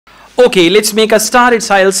Okay, let's make a start. It's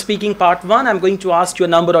IELTS speaking part 1. I'm going to ask you a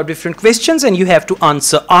number of different questions and you have to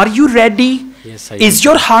answer. Are you ready? Yes, I Is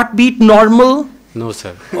your heartbeat normal? No,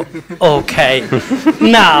 sir. Okay.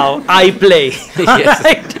 Now I play. Yes.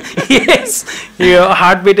 Right? Yes. Your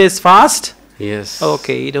heartbeat is fast? Yes.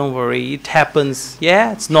 Okay, don't worry. It happens.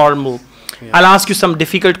 Yeah, it's normal. Yeah. I'll ask you some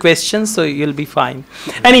difficult questions so you'll be fine.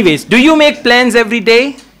 Anyways, do you make plans every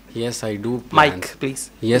day? Yes, I do plans. Mike,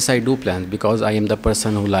 please. Yes, I do plans because I am the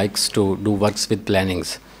person who likes to do works with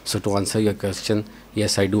plannings. So to answer your question,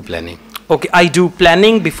 yes, I do planning. Okay, I do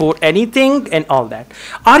planning before anything and all that.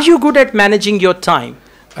 Are you good at managing your time?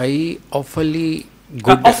 I oftenly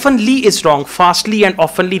good Oftenly is wrong. Fastly and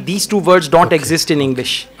oftenly, these two words don't exist in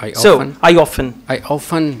English. I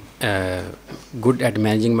often good at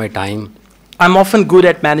managing my time. I'm often good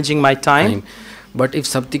at managing my time. But if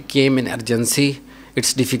something came in urgency,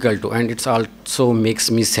 it's difficult to, and it's also makes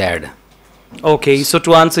me sad. Okay, so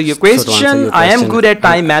to answer your question, I am good at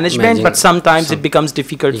time management, but sometimes it becomes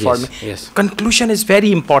difficult for me. Yes. Conclusion is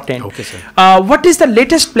very important. Okay, sir. What is the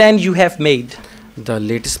latest plan you have made? The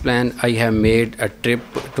latest plan, I have made a trip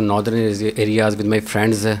to northern areas with my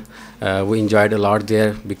friends. We enjoyed a lot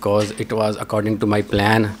there because it was according to my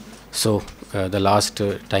plan. So the last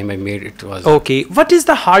time I made it was... Okay, what is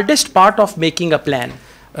the hardest part of making a plan?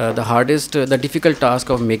 The difficult task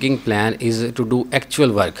of making plan is to do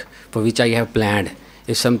actual work for which I have planned.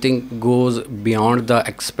 If something goes beyond the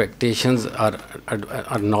expectations or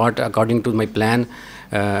not according to my plan,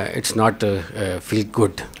 it's not feel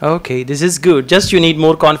good. Okay, this is good. Just you need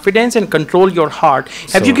more confidence and control your heart.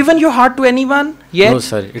 Have you given your heart to anyone yet? No,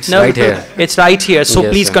 sir. It's right here. It's right here. So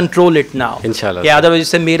Yes, please sir. control it now. Inshallah. Yeah, otherwise you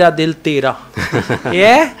say, Mera dil tera.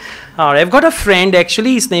 Yeah? All right. I've got a friend,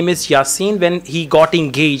 actually, his name is Yasin. When he got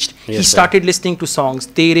engaged, he Yes, started listening to songs.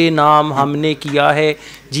 Tere naam humne kiya hai,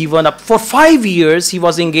 Jeevan Up. For 5 years, he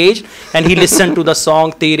was engaged and he listened to the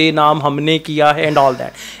song Tere naam humne kiya hai and all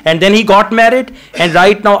that. And then he got married. And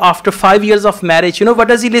right now, after 5 years of marriage, you know what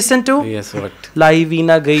does he listen to? Yes, what? Lai vi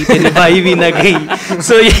na gayi, tere bhai vi na gayi.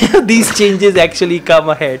 So yeah, these changes actually come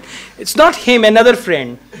ahead. It's not him, another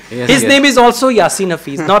friend. Yes, His name is also Yasin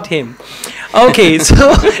Hafiz, not him. Okay,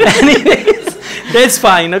 so anyways, that's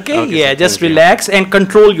fine, okay? Yeah, sir, just thank you. relax and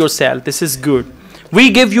control yourself. This is good. We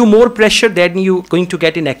give you more pressure than you going to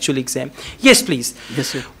get in actual exam. Yes, please. Yes,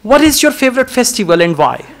 sir. What is your favorite festival and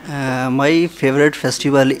why? My favorite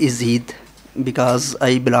festival is Eid because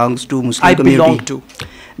I belongs to Muslim community. Belong to.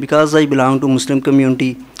 Because I belong to Muslim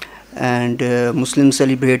community, and Muslims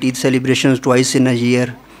celebrate Eid celebrations twice in a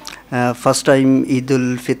year. First time Eid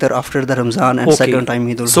al-Fitr after the Ramzan, and second time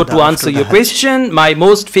Eid al-Fitr. So to answer your question, my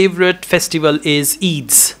most favorite festival is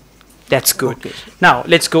Eid's. That's good. Okay. Now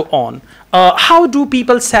let's go on. How do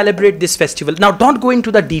people celebrate this festival? Now don't go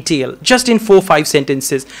into the detail, just in 4-5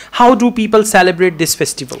 sentences. How do people celebrate this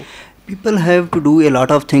festival? People have to do a lot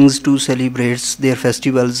of things to celebrate their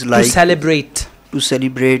festivals, like to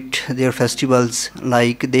celebrate their festivals,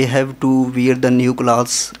 like they have to wear the new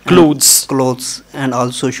clothes and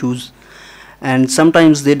also shoes, and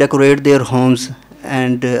sometimes they decorate their homes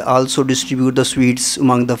and also distribute the sweets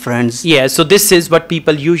among the friends. Yeah, so this is what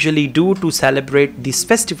people usually do to celebrate this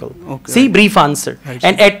festival. Okay. See, brief answer. Right.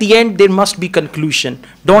 And at the end, there must be conclusion.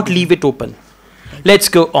 Don't leave it open. Let's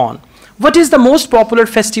go on. What is the most popular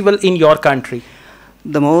festival in your country?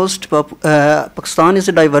 Pakistan is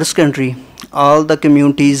a diverse country. All the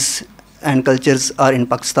communities and cultures are in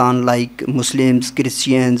Pakistan, like Muslims,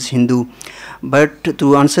 Christians, Hindu. But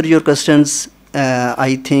to answer your questions,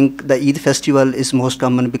 I think the Eid festival is most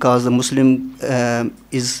common because the Muslim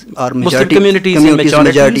Muslim community is in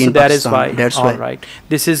majority, so that is why. That's all why. Right.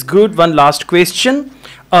 This is good. One last question.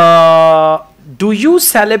 Do you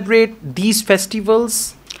celebrate these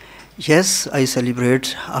festivals? Yes, I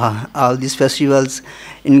celebrate all these festivals,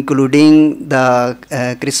 including the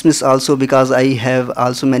Christmas also, because I have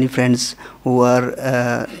also many friends who are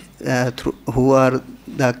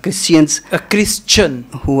the Christians. A Christian.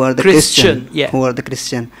 Who are the Christian, yeah. Who are the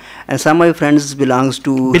Christian, and some of my friends belong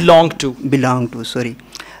to. Sorry,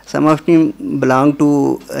 some of them belong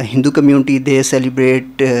to Hindu community. They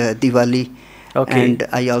celebrate Diwali. Okay. And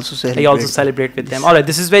I also celebrate with them. All right,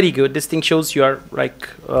 this is very good. This thing shows you are like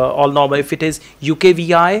all normal. If it is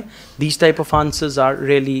UKVI, these type of answers are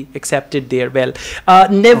really accepted there. Well,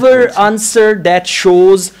 never answer that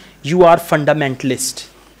shows you are fundamentalist.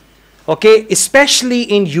 Okay, especially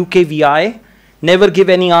in UKVI, never give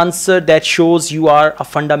any answer that shows you are a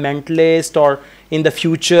fundamentalist or in the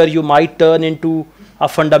future you might turn into a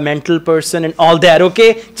fundamental person and all that,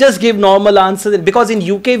 okay? Just give normal answers, because in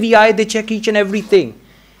UKVI they check each and everything.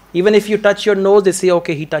 Even if you touch your nose, they say,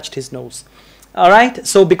 okay, he touched his nose. All right,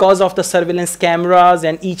 so because of the surveillance cameras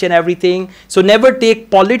and each and everything, so never take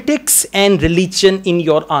politics and religion in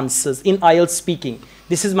your answers in IELTS speaking.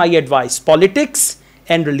 This is my advice, politics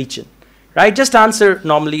and religion, right? Just answer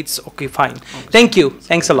normally, it's okay, fine. Okay. Thank you,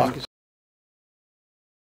 thanks a lot.